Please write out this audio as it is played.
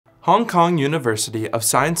Hong Kong University of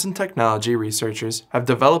Science and Technology researchers have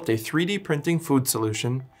developed a 3D printing food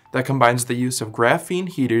solution that combines the use of graphene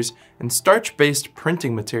heaters and starch-based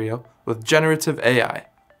printing material with generative AI,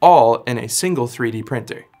 all in a single 3D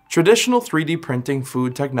printer. Traditional 3D printing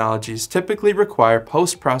food technologies typically require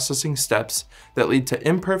post-processing steps that lead to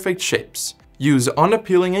imperfect shapes, use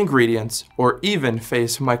unappealing ingredients, or even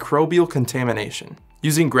face microbial contamination.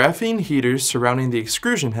 Using graphene heaters surrounding the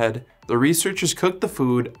extrusion head, the researchers cook the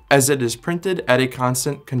food as it is printed at a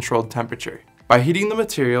constant controlled temperature. By heating the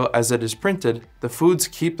material as it is printed, the foods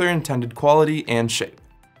keep their intended quality and shape.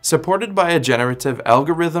 Supported by a generative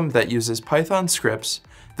algorithm that uses Python scripts,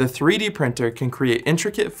 the 3D printer can create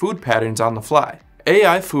intricate food patterns on the fly.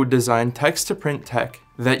 AI food design text-to-print tech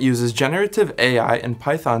that uses generative AI and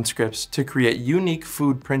Python scripts to create unique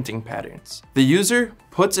food printing patterns. The user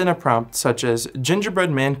puts in a prompt such as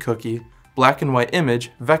gingerbread man cookie, black and white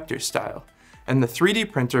image, vector style, and the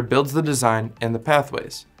 3D printer builds the design and the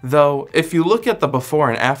pathways. Though, if you look at the before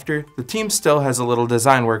and after, the team still has a little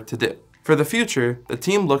design work to do. For the future, the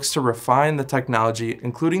team looks to refine the technology,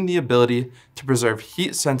 including the ability to preserve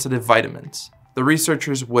heat-sensitive vitamins. The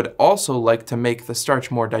researchers would also like to make the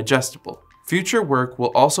starch more digestible. Future work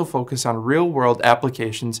will also focus on real-world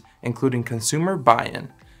applications, including consumer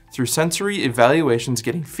buy-in, through sensory evaluations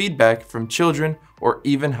getting feedback from children or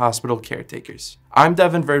even hospital caretakers. I'm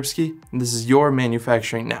Devin Verbsky, and this is your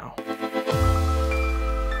Manufacturing Now.